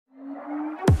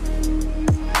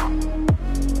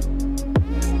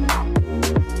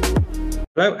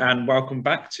Hello and welcome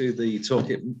back to the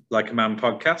Talk It Like a Man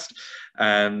podcast.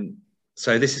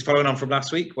 So this is following on from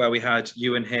last week where we had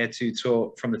Ewan here to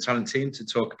talk from the talent team to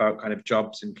talk about kind of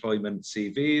jobs, employment,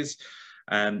 CVs.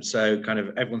 So kind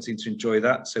of everyone seems to enjoy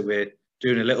that. So we're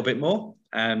doing a little bit more.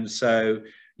 So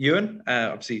Ewan,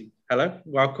 obviously, hello,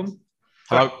 welcome.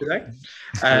 Hello. Today.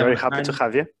 I'm very happy to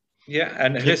have you. Yeah,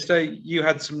 and Hristo, you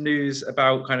had some news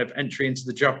about kind of entry into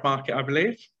the job market, I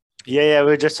believe. Yeah, we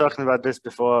were just talking about this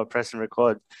before press and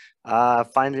record.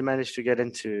 Finally managed to get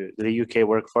into the UK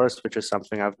workforce, which is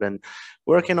something I've been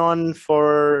working on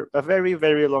for a very,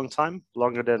 very long time,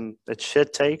 longer than it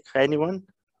should take anyone.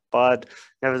 But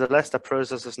nevertheless, the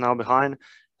process is now behind.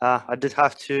 I did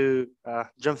have to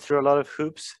jump through a lot of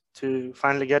hoops to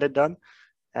finally get it done.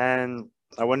 And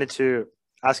I wanted to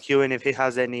ask Ewan if he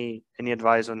has any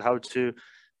advice on how to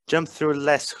jump through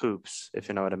less hoops, if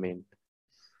you know what I mean.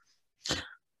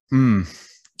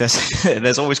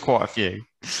 There's always quite a few.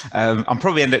 I'm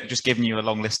probably end up just giving you a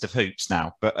long list of hoops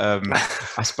now, but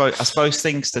I suppose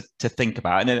things to think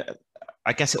about, and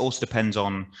I guess it also depends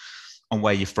on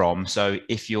where you're from. So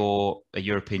if you're a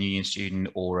European Union student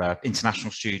or an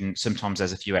international student, sometimes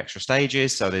there's a few extra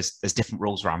stages. So there's different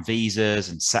rules around visas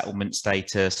and settlement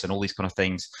status and all these kind of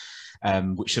things.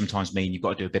 Which sometimes mean you've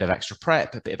got to do a bit of extra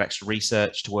prep, a bit of extra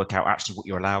research to work out actually what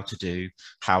you're allowed to do,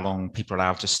 how long people are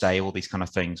allowed to stay, all these kind of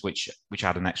things, which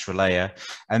add an extra layer.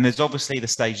 And there's obviously the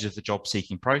stages of the job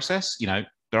seeking process. You know,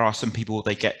 there are some people,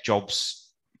 they get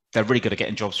jobs, they're really good at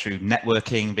getting jobs through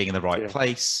networking, being in the right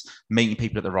place, meeting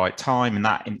people at the right time. And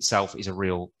that in itself is a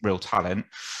real talent.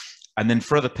 And then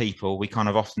for other people, we kind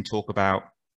of often talk about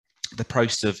the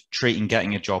process of treating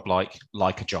getting a job like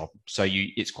a job. So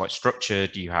it's quite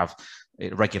structured. You have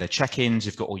regular check-ins.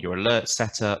 You've got all your alerts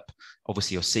set up.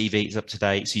 Obviously, your CV is up to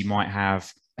date. So you might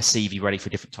have a CV ready for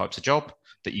different types of job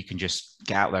that you can just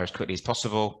get out there as quickly as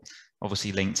possible.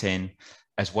 Obviously, LinkedIn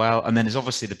as well. And then there's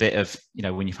obviously the bit of,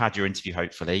 when you've had your interview,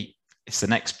 hopefully, it's the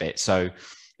next bit. So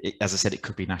as I said, it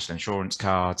could be national insurance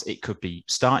cards. It could be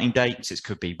starting dates. It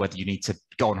could be whether you need to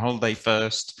go on holiday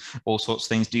first, all sorts of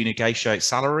things. Do you negotiate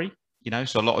salary?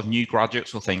 So a lot of new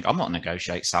graduates will think, I'm not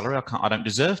negotiate salary. I don't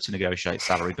deserve to negotiate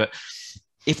salary. But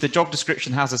if the job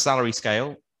description has a salary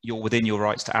scale, you're within your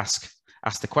rights to ask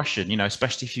the question,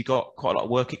 especially if you've got quite a lot of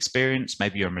work experience.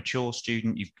 Maybe you're a mature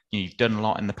student. You've done a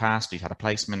lot in the past. You've had a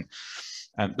placement.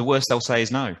 The worst they'll say is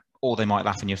no, or they might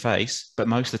laugh in your face, but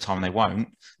most of the time they won't.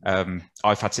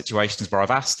 I've had situations where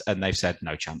I've asked and they've said,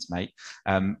 no chance, mate.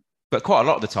 But quite a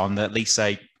lot of the time they at least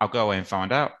say, I'll go away and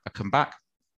find out. I'll come back.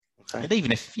 Okay. And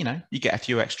even if, you get a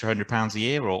few extra £100 a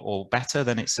year or better,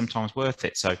 then it's sometimes worth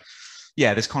it. So,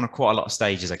 yeah, there's kind of quite a lot of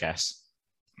stages, I guess.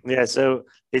 Yeah. So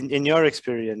in your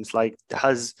experience, like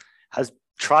has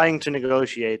trying to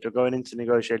negotiate or going into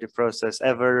negotiating process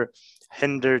ever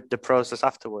hindered the process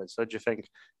afterwards? Or do you think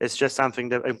it's just something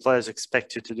that employers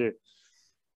expect you to do?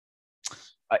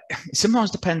 It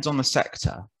sometimes depends on the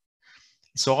sector.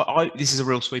 So this is a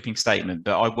real sweeping statement,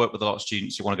 but I work with a lot of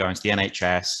students who want to go into the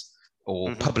NHS,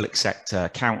 or public sector,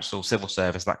 council, civil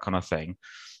service, that kind of thing.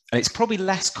 And it's probably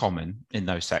less common in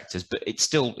those sectors, but it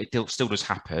still does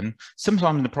happen.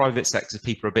 Sometimes in the private sector,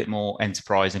 people are a bit more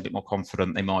enterprising, a bit more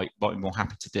confident. They might be more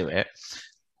happy to do it.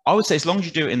 I would say as long as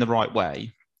you do it in the right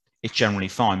way, it's generally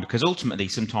fine, because ultimately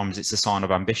sometimes it's a sign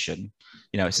of ambition.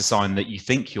 It's a sign that you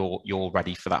think you're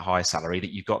ready for that higher salary,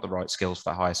 that you've got the right skills for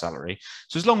that higher salary.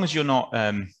 So as long as you're not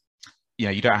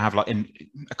you don't have like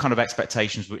a kind of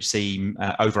expectations which seem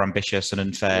over ambitious and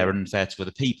unfair to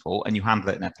other people, and you handle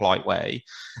it in a polite way.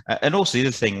 And also the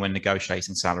other thing when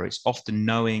negotiating salaries, often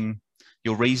knowing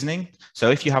your reasoning. So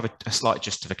if you have a slight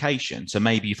justification, so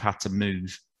maybe you've had to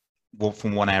move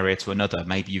from one area to another,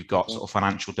 maybe you've got sort of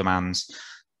financial demands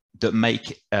that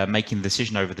make making the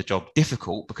decision over the job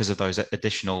difficult because of those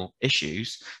additional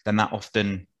issues, then that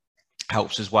often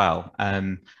helps as well.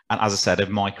 And as I said,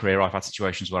 in my career, I've had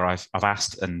situations where I've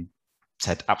asked and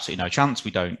said, absolutely no chance.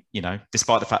 We don't,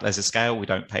 despite the fact there's a scale, we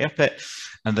don't pay up it.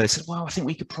 And they said, well, I think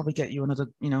we could probably get you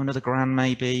another grand,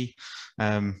 maybe,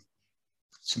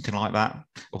 something like that.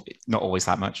 Not always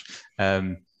that much.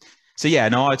 So yeah,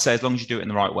 no, I'd say as long as you do it in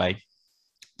the right way,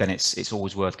 then it's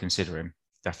always worth considering,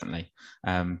 definitely.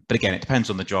 But again, it depends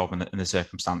on the job and the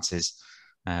circumstances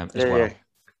as well. Yeah,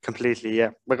 completely,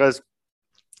 yeah. Because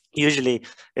usually,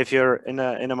 if you're in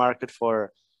a market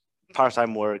for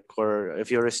part-time work, or if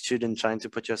you're a student trying to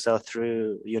put yourself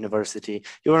through university,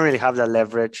 you won't really have that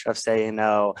leverage of saying,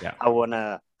 no, I want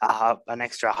to have an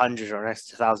extra 100 or an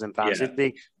extra £1,000. It'd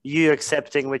be you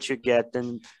accepting what you get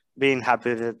and being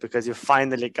happy with it because you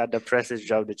finally got the prestigious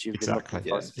job that you've been looking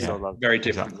for so long. Very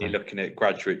differently looking at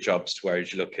graduate jobs to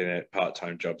whereas you're looking at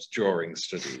part-time jobs during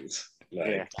studies.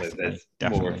 Like, so there's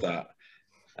definitely. more of that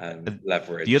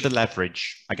leverage. The other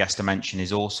leverage, I guess, to mention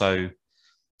is also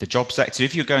the job sector.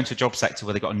 If you're going to a job sector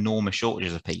where they've got enormous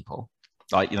shortages of people,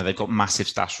 like, they've got massive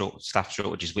staff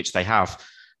shortages, which they have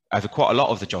over quite a lot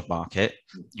of the job market,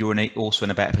 you're also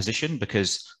in a better position,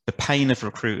 because the pain of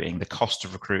recruiting, the cost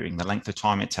of recruiting, the length of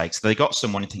time it takes. They got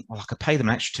someone, you think, well, I could pay them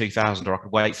an extra 2,000, or I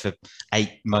could wait for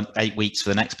 8 weeks for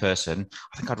the next person.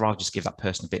 I think I'd rather just give that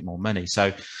person a bit more money.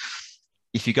 So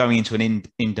if you're going into an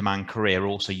in-demand career,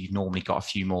 also, you've normally got a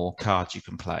few more cards you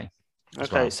can play.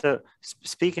 Okay, so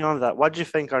speaking on that, what do you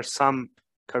think are some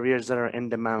careers that are in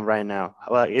demand right now?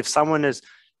 Well, if someone is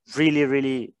really,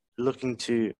 really looking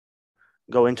to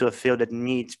go into a field that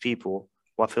needs people,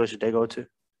 what field should they go to?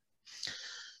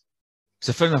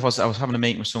 So funny enough, I was having a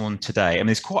meeting with someone today. I mean,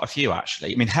 there's quite a few,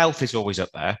 actually. I mean, health is always up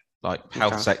there, like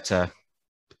health sector.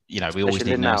 We always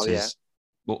need nurses.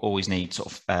 We'll always need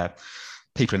sort of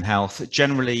people in health.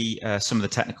 Generally, some of the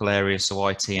technical areas, so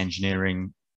IT,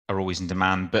 engineering, are always in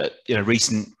demand. But in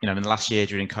the last year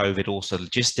during COVID, also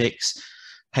logistics,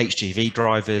 HGV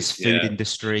drivers, food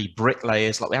industry,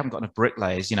 bricklayers. Like, we haven't got enough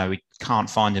bricklayers. We can't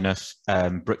find enough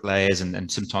bricklayers,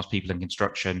 and sometimes people in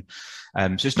construction.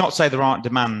 So it's not to say there aren't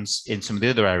demands in some of the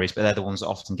other areas, but they're the ones that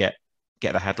often get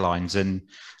the headlines. And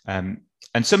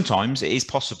sometimes it is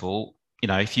possible,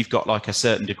 if you've got like a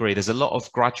certain degree, there's a lot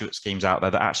of graduate schemes out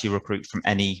there that actually recruit from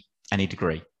any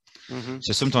degree. Mm-hmm.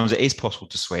 So sometimes it is possible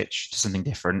to switch to something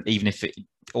different, even if it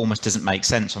almost doesn't make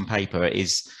sense on paper. It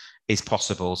is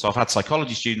possible. So I've had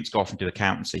psychology students go off and do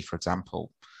accountancy, for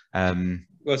example.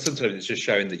 Well, sometimes it's just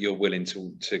showing that you're willing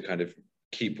to kind of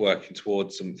keep working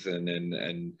towards something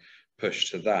and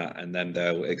push to that, and then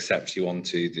they'll accept you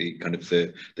onto the kind of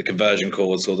the conversion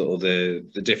course or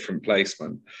the different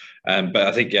placement. But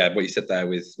I think, what you said there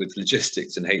with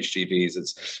logistics and HGVs,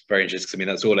 it's very interesting. I mean,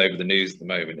 that's all over the news at the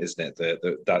moment, isn't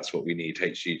it? That's what we need,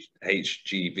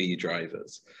 HGV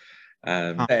drivers.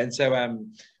 And so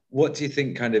what do you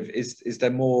think kind of is there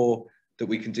more that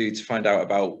we can do to find out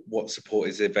about what support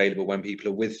is available when people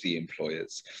are with the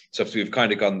employers? So we've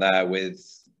kind of gone there with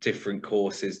different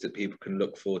courses that people can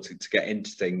look for to get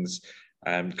into things,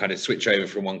 and kind of switch over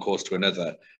from one course to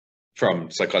another,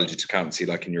 from psychology to accountancy,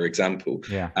 like in your example.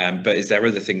 But is there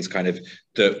other things kind of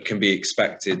that can be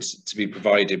expected to be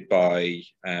provided by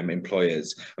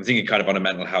employers? I'm thinking kind of on a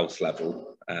mental health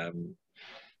level.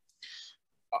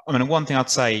 I mean, one thing I'd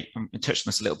say, I touched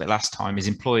on this a little bit last time, is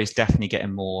employers definitely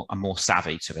getting more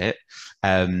savvy to it,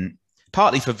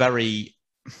 partly for very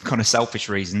kind of selfish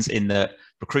reasons, in that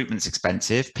recruitment's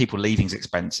expensive, people leaving's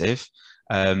expensive,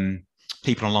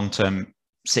 people on long-term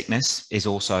sickness is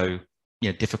also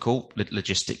difficult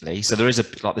logistically. So there's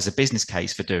a business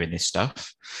case for doing this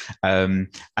stuff, and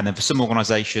then for some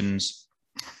organisations,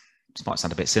 this might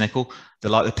sound a bit cynical, they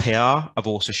like the PR of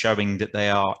also showing that they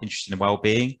are interested in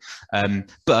well-being.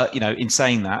 But in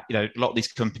saying that, a lot of these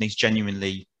companies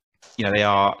genuinely, they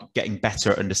are getting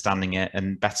better at understanding it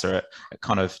and better at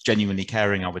kind of genuinely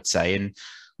caring, I would say. And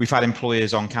we've had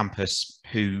employers on campus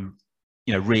who,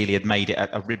 really had made it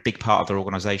a big part of their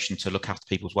organisation to look after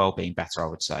people's well-being better, I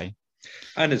would say.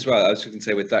 And as well, I was going to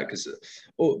say with that, because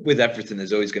with everything,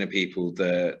 there's always going to be people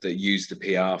that use the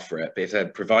PR for it. But if they're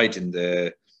providing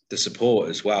the support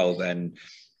as well, then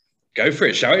go for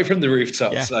it, shout it from the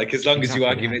rooftops, like as long as you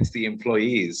are giving it to the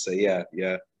employees. So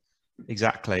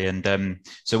exactly. And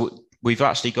so we've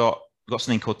actually got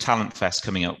something called Talent Fest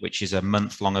coming up, which is a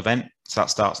month-long event. So that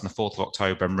starts on the 4th of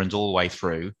October and runs all the way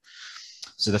through.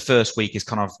 So the first week is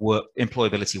kind of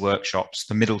employability workshops.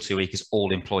 The middle 2 weeks is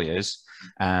all employers,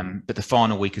 but the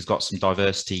final week has got some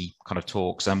diversity kind of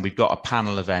talks, and we've got a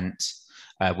panel event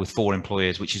with 4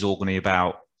 employers, which is all going to be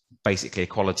about basically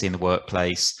equality in the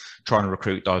workplace, trying to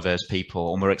recruit diverse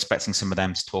people, and we're expecting some of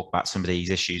them to talk about some of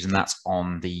these issues, and that's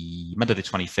on the Monday the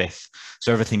 25th.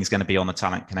 So everything's going to be on the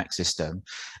Talent Connect system.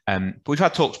 But we've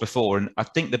had talks before, and I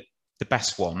think the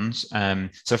best ones,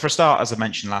 so for a start, as I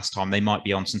mentioned last time, they might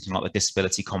be on something like the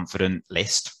Disability Confident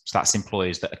list. So that's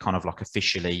employers that are kind of like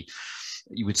officially,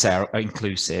 you would say, are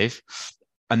inclusive.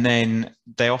 And then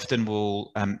they often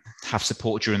will have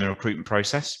support during the recruitment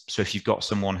process. So if you've got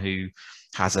someone who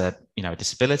has a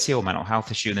disability or mental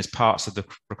health issue, and there's parts of the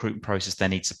recruitment process they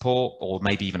need support or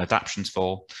maybe even adaptations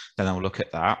for, then they'll look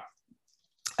at that.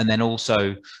 And then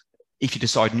also, if you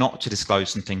decide not to disclose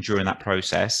something during that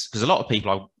process, because a lot of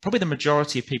people, probably the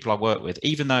majority of people I work with,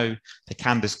 even though they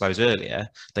can disclose earlier,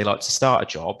 they like to start a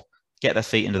job, get their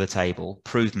feet under the table,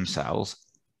 prove themselves,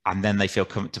 and then they feel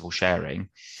comfortable sharing.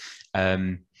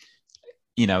 And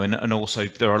also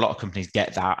there are a lot of companies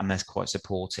get that, and they're quite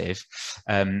supportive.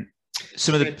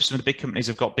 Some of the big companies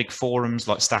have got big forums,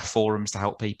 like staff forums, to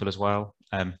help people as well.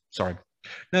 Sorry.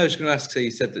 No, I was going to ask. So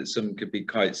you said that some could be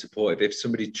quite supportive if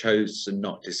somebody chose to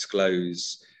not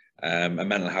disclose a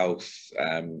mental health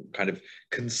kind of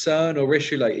concern or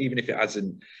issue, like even if it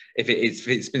hasn't, if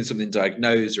it's been something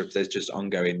diagnosed, or if there's just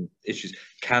ongoing issues,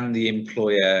 can the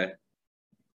employer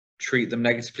treat them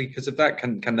negatively because of that?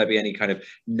 Can there be any kind of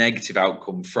negative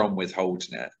outcome from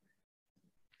withholding it?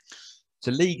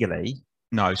 So legally,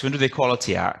 no. So under the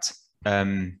Equality Act,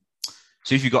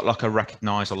 so if you've got like a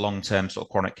recognised or long-term sort of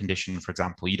chronic condition, for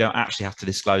example, you don't actually have to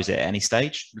disclose it at any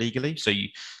stage legally. So you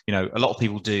know, a lot of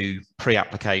people do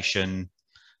pre-application,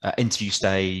 interview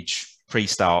stage,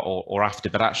 pre-start, or after,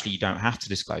 but actually you don't have to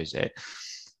disclose it.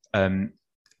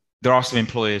 There are some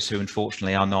employers who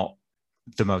unfortunately are not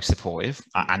the most supportive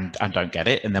and don't get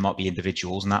it, and there might be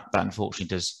individuals, and that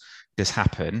unfortunately does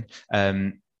happen.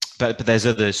 But there's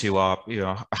others who are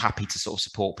happy to sort of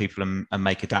support people and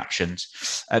make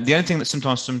adaptations. The only thing that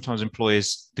sometimes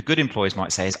employers, the good employers,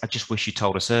 might say is, I just wish you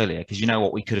told us earlier, because you know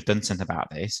what, we could have done something about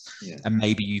this. Yeah. And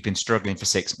maybe you've been struggling for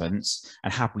 6 months,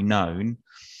 and had we known.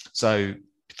 So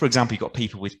for example, you've got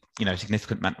people with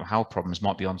significant mental health problems,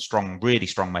 might be on really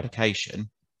strong medication.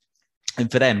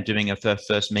 And for them, doing a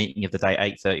first meeting of the day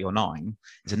at 8:30 or 9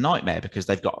 is a nightmare, because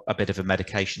they've got a bit of a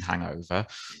medication hangover.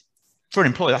 For an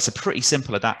employer, that's a pretty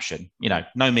simple adaptation.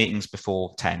 No meetings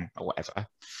before 10 or whatever.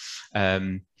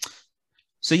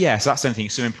 So that's the only thing.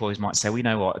 Some employers might say, well, you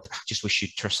know what, I just wish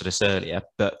you'd trusted us earlier,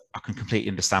 but I can completely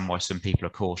understand why some people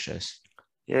are cautious.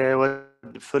 Yeah, it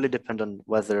would fully depend on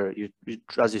whether you,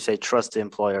 as you say, trust the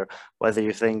employer, whether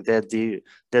you think they'll do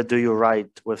you right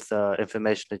with the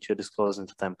information that you're disclosing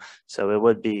to them. So it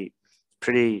would be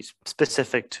pretty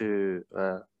specific to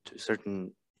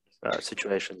certain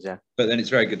situations, yeah. But then it's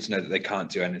very good to know that they can't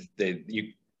do anything.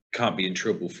 You can't be in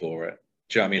trouble for it.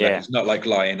 Do you know what I mean? Like, it's not like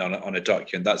lying on a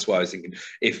document. That's why I was thinking,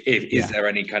 is there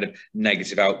any kind of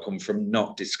negative outcome from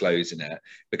not disclosing it?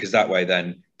 Because that way,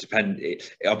 then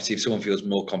obviously, if someone feels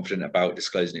more confident about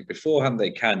disclosing it beforehand,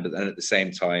 they can. But then at the same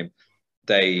time,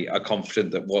 they are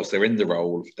confident that whilst they're in the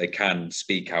role, they can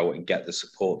speak out and get the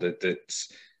support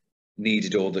that's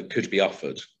needed or that could be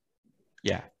offered.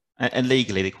 Yeah, and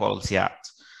legally, the Equality Act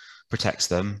protects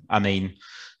them. I mean,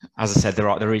 as I said,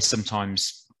 there is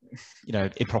sometimes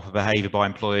improper behaviour by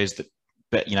employers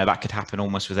but that could happen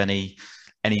almost with any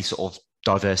sort of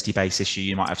diversity-based issue.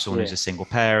 You might have someone who's a single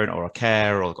parent or a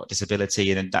carer or got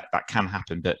disability, and then that can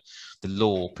happen. But the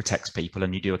law protects people,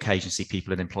 and you do occasionally see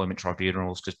people in employment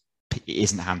tribunals because it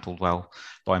isn't handled well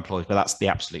by employers. But that's the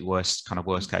absolute worst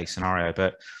case scenario.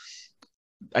 But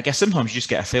I guess sometimes you just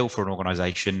get a feel for an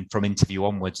organisation from interview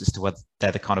onwards as to whether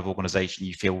they're the kind of organisation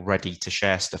you feel ready to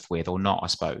share stuff with or not, I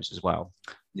suppose, as well.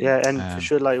 Yeah, and for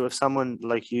sure, like with someone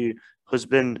like you who's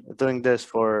been doing this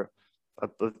for a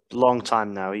long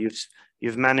time now,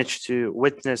 you've managed to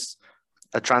witness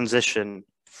a transition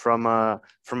from a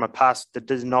past that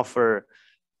didn't offer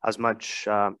as much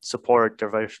support,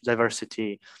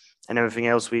 diversity, and everything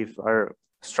else we are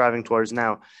striving towards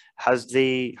now. Has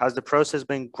the process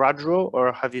been gradual,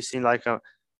 or have you seen like a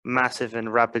massive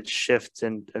and rapid shift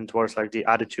in towards like the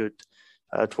attitude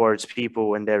towards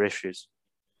people and their issues?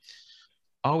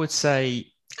 I would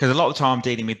say, because a lot of the time I'm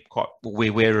dealing with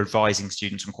we're advising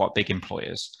students from quite big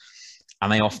employers,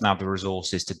 and they often have the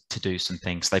resources to do some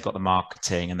things. They've got the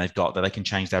marketing, and they've got that they can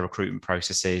change their recruitment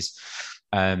processes,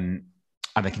 and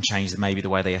they can change maybe the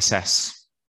way they assess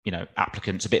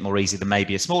applicants a bit more easy than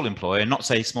maybe a small employer. And not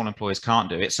say small employers can't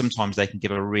do it. Sometimes they can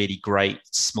give a really great,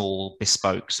 small,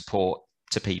 bespoke support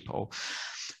to people.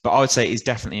 But I would say it's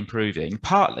definitely improving,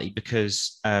 partly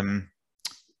because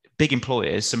big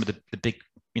employers, some of the big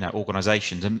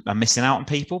organizations are missing out on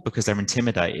people because they're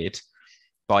intimidated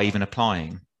by even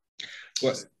applying.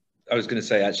 Well, I was going to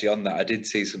say, actually, on that, I did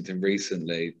see something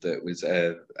recently that was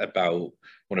about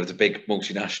one of the big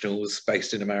multinationals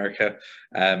based in America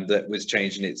that was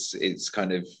changing its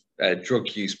kind of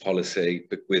drug use policy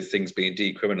with things being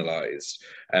decriminalized,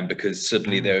 because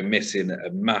suddenly they were missing a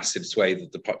massive swathe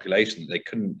of the population that they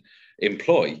couldn't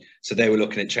employ. So they were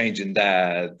looking at changing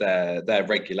their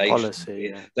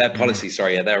regulation,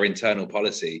 their internal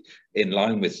policy in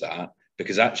line with that,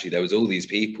 because actually there was all these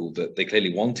people that they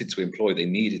clearly wanted to employ, they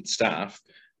needed staff,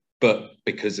 but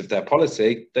because of their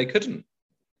policy, they couldn't.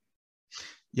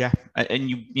 Yeah,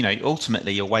 and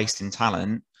ultimately you're wasting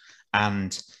talent.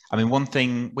 And I mean, one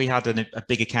thing, we had a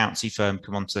big accountancy firm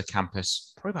come onto the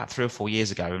campus probably about 3 or 4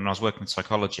 years ago when I was working with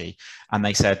psychology, and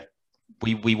they said,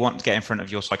 we want to get in front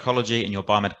of your psychology and your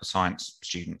biomedical science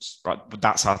students, right? But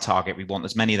that's our target. We want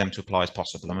as many of them to apply as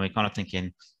possible. And we're kind of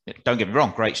thinking, don't get me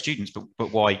wrong, great students,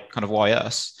 but why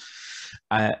us?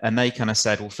 And they kind of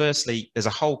said, well, firstly, there's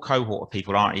a whole cohort of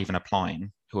people who aren't even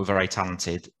applying, who are very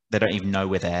talented. They don't even know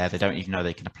we're there. They don't even know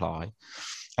they can apply.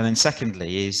 And then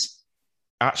secondly is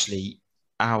actually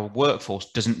our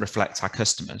workforce doesn't reflect our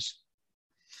customers.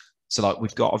 So like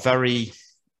we've got a very,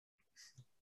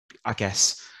 I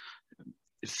guess,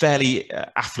 fairly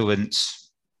affluent,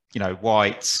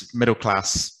 white, middle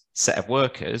class set of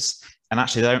workers. And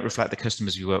actually, they don't reflect the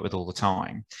customers we work with all the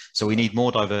time. So we need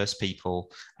more diverse people,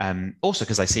 also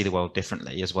because they see the world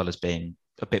differently, as well as being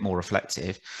a bit more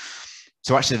reflective.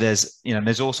 So actually,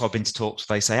 there's also, I've been to talks,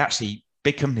 they say, actually,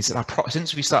 big companies,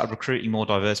 since we started recruiting more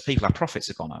diverse people, our profits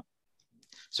have gone up.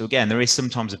 So again, there is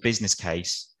sometimes a business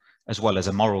case as well as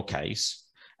a moral case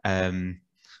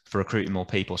for recruiting more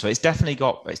people. So it's definitely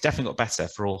got better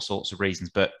for all sorts of reasons.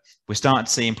 But we're starting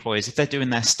to see employers, if they're doing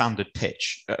their standard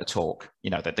pitch at a talk,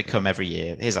 that they come every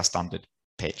year, here's our standard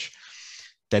pitch.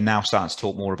 They're now starting to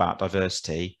talk more about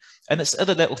diversity. And it's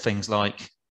other little things like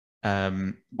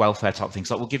welfare type things,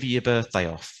 like we'll give you your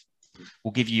birthday off.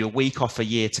 We'll give you a week off a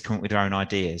year to come up with your own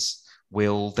ideas. We've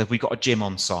got a gym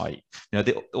on site.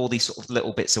 All these sort of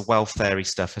little bits of welfare-y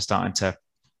stuff are starting to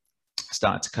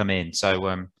come in.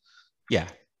 So yeah.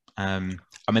 I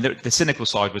mean, the cynical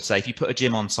side would say if you put a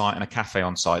gym on site and a cafe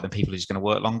on site, then people are just going to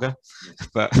work longer.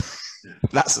 But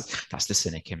that's the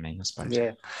cynic in me, I suppose.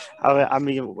 Yeah, I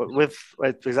mean, with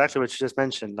exactly what you just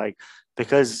mentioned, like,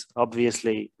 because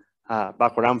obviously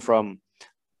back where I'm from,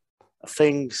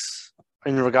 things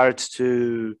in regards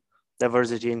to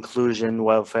diversity, inclusion,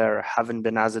 welfare haven't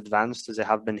been as advanced as they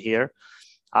have been here.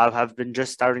 I have been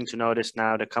just starting to notice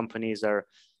now that companies are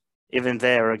even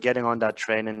there, are getting on that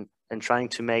train and trying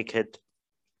to make it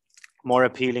more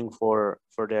appealing for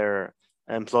their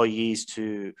employees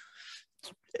to,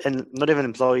 and not even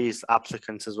employees,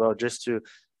 applicants as well, just to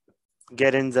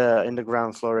get in the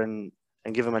ground floor and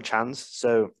give them a chance.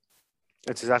 So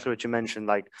it's exactly what you mentioned,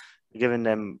 like giving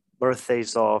them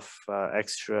birthdays off,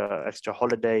 extra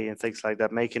holiday and things like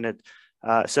that, making it.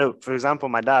 So for example,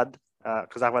 my dad,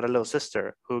 because I've got a little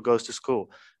sister who goes to school,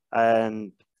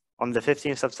 and on the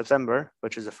 15th of September,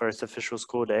 which is the first official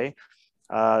school day,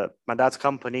 my dad's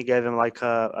company gave him like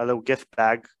a little gift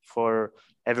bag for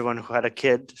everyone who had a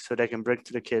kid, so they can bring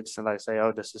to the kids and like say,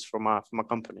 "Oh, this is from my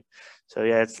company." So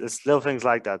yeah, it's little things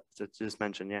like that you just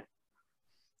mentioned. Yeah,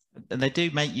 and they do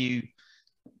make you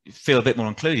feel a bit more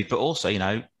included, but also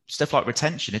stuff like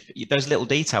retention. If those little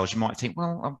details, you might think,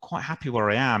 well, I'm quite happy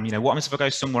where I am. What happens if I go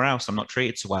somewhere else? I'm not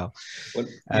treated so well. Well,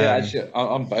 yeah, actually,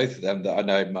 on both of them, that I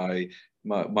know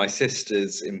my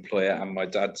sister's employer and my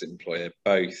dad's employer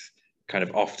both kind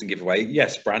of often give away,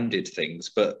 yes, branded things,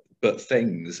 but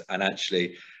things. And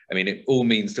actually, I mean, it all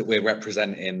means that we're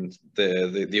representing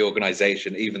the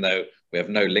organization, even though we have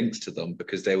no links to them,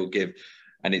 because they will give,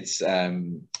 and it's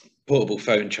portable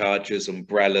phone chargers,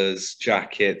 umbrellas,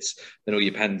 jackets, then all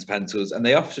your pens, pencils, and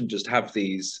they often just have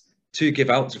these to give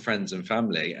out to friends and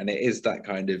family. And it is that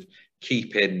kind of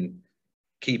keeping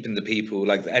the people,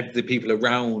 like the people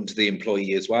around the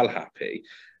employee as well, happy,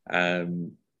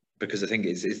 because I think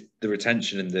it's the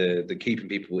retention and the keeping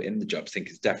people in the jobs, I think,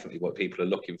 is definitely what people are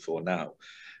looking for now.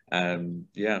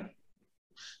 Yeah.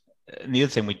 And the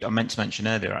other thing I meant to mention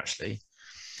earlier, actually,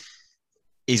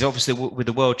 is obviously with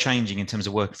the world changing in terms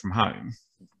of working from home.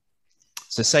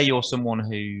 So say you're someone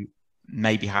who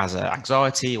maybe has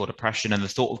anxiety or depression, and the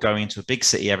thought of going into a big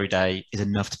city every day is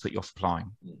enough to put you off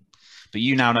applying. But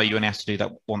you now know you only have to do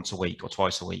that once a week or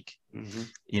twice a week.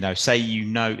 Mm-hmm. Say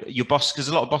your boss, because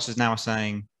a lot of bosses now are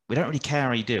saying, we don't really care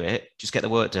how you do it, just get the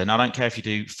work done. I don't care if you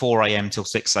do 4 a.m. till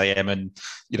 6 a.m. and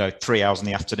 3 hours in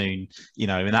the afternoon,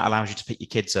 and that allows you to pick your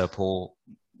kids up or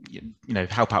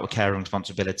help out with care and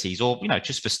responsibilities, or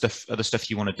just for other stuff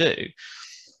you want to do.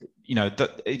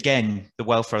 Again, the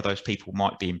welfare of those people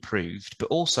might be improved, but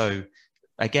also,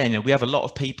 again, we have a lot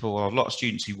of people or a lot of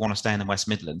students who want to stay in the West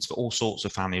Midlands for all sorts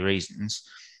of family reasons.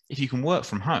 If you can work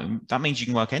from home, that means you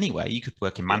can work anywhere. You could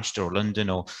work in Manchester or London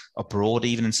or abroad,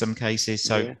 even in some cases.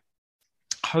 So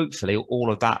hopefully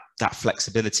all of that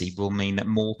flexibility will mean that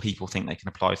more people think they can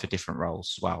apply for different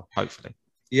roles as well, hopefully.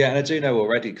 Yeah, and I do know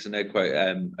already, because I know quite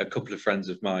a couple of friends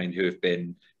of mine who have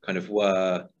been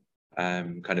were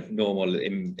kind of normal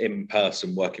in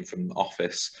person working from the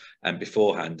office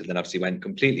beforehand, and then obviously went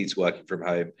completely to working from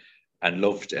home and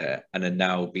loved it, and are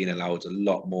now being allowed a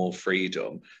lot more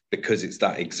freedom, because it's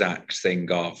that exact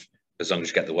thing of, as long as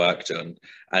you get the work done.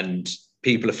 And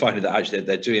people are finding that actually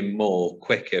they're doing more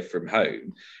quicker from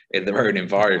home in their own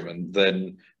environment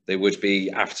than they would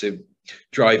be after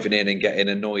driving in and getting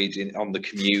annoyed on the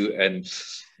commute, and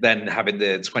then having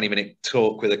the 20-minute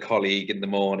talk with a colleague in the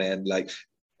morning. Like,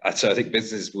 So I think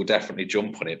businesses will definitely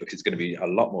jump on it because it's going to be a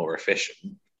lot more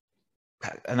efficient.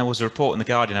 And there was a report in The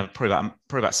Guardian probably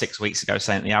about 6 weeks ago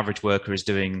saying the average worker is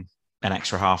doing an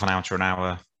extra half an hour to an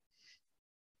hour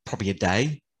probably a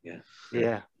day.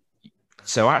 Yeah.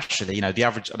 So actually, the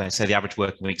average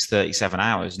working week's 37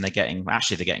 hours, and they're getting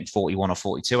 41 or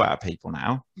 42 out of people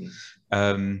now.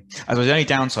 As the only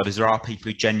downside is there are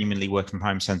people who genuinely work from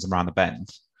home, sends them around the bend.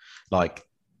 Like,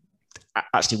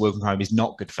 actually working from home is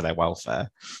not good for their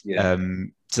welfare. So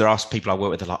there are people I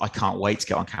work with that are like, I can't wait to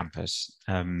get on campus.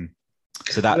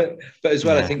 But as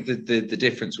well, I think that the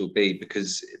difference will be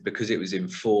because it was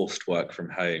enforced work from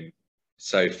home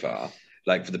so far.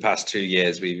 Like for the past 2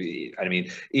 years,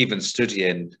 even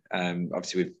studying,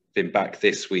 obviously we've been back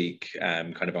this week,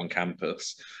 kind of on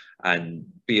campus, and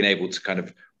being able to kind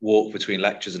of walk between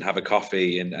lectures and have a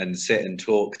coffee and sit and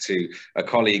talk to a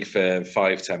colleague for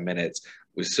 5-10 minutes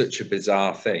was such a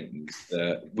bizarre thing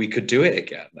that we could do it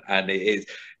again. And it is,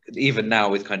 even now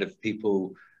with kind of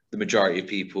people, the majority of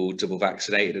people double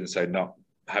vaccinated, and so not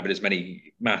having as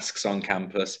many masks on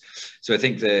campus. So I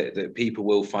think that people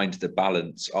will find the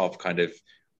balance of kind of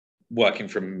working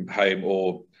from home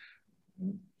or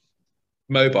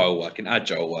mobile working,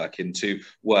 agile working, to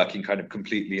working kind of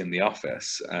completely in the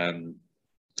office. And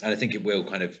I think it will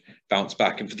kind of bounce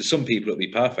back. And for some people, it'll be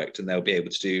perfect and they'll be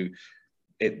able to do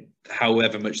it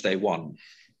however much they want.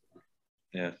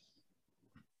 Yeah.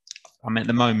 I mean, at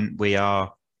the moment we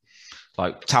are,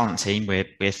 like, talent team,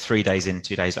 we're 3 days in,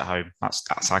 2 days at home.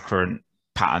 That's our current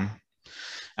pattern.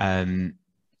 And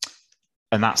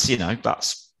that's,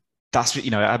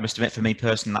 I must admit, for me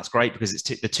personally, that's great because it's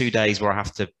the 2 days where I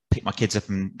have to pick my kids up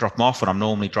and drop them off, and I'm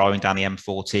normally driving down the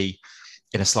M40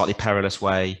 in a slightly perilous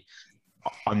way.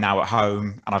 I'm now at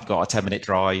home and I've got a 10-minute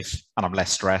drive and I'm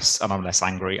less stressed and I'm less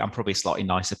angry. I'm probably a slightly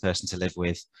nicer person to live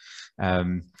with.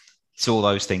 So all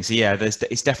those things. So yeah,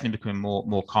 it's definitely becoming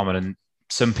more common, and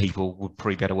some people would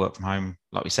probably better work from home,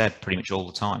 like we said, pretty much all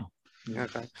the time.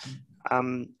 Okay.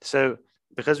 So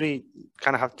because we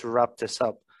kind of have to wrap this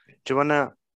up, do you want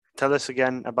to tell us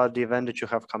again about the event that you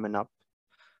have coming up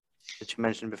that you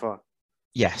mentioned before?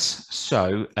 Yes.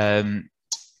 So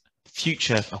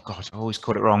Future, oh God, I always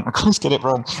got it wrong. I always get it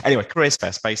wrong. Anyway, Careers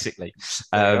Fest, basically.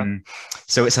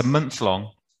 So it's a month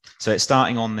long. So it's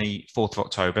starting on the 4th of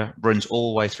October, runs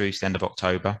all the way through to the end of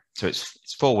October. So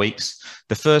it's 4 weeks.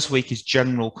 The first week is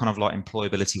general kind of like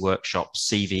employability workshops,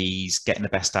 CVs, getting the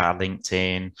best out of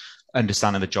LinkedIn,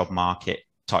 understanding the job market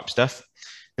type stuff.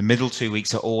 The middle 2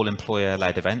 weeks are all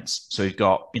employer-led events. So we've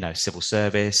got, civil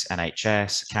service,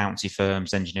 NHS, accountancy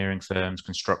firms, engineering firms,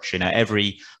 construction.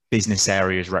 Every business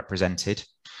area is represented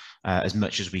as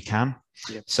much as we can.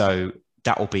 Yep. So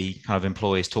that will be kind of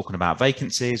employers talking about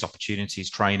vacancies,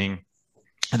 opportunities, training.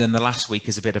 And then the last week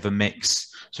is a bit of a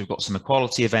mix. So we've got some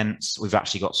equality events. We've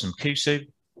actually got some KUSU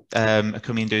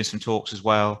coming and doing some talks as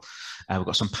well. We've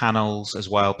got some panels as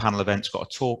well, panel events. We've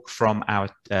got a talk from our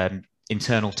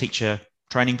internal teacher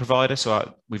training provider.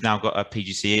 So we've now got a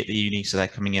PGCE at the uni. So they're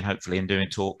coming in hopefully and doing a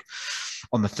talk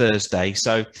on the Thursday.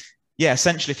 So yeah,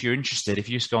 essentially, if you're interested, if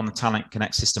you just go on the Talent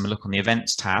Connect system and look on the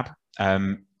events tab,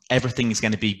 everything is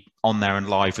going to be on there and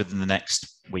live within the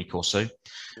next week or so.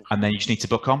 And then you just need to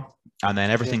book on, and then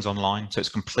everything's online. So it's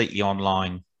a completely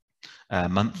online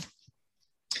month.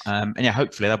 And yeah,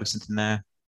 hopefully there'll be something there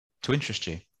to interest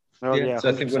you. Oh, yeah, so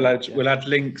I think we'll add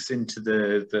links into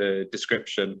the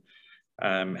description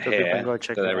here,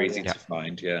 so they're easy to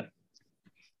find. Yeah.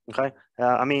 Okay.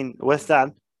 With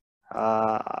that,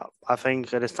 I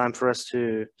think it is time for us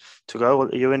to go. Well,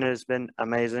 Ewan, it has been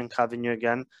amazing having you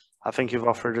again. I think you've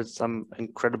offered some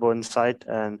incredible insight,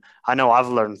 and I know I've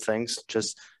learned things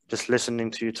just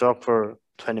listening to you talk for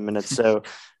 20 minutes. So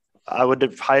I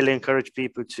would highly encourage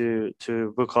people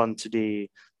to book on to the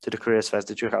Careers Fest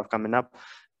that you have coming up.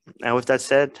 And with that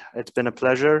said, it's been a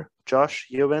pleasure. Josh,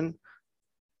 Ewan,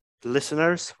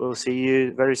 listeners, we'll see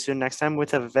you very soon next time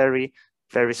with a very,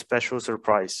 very special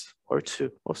surprise or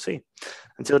two. We'll see.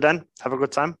 Until then, have a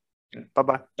good time.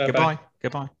 Bye-bye. Goodbye.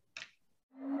 Goodbye.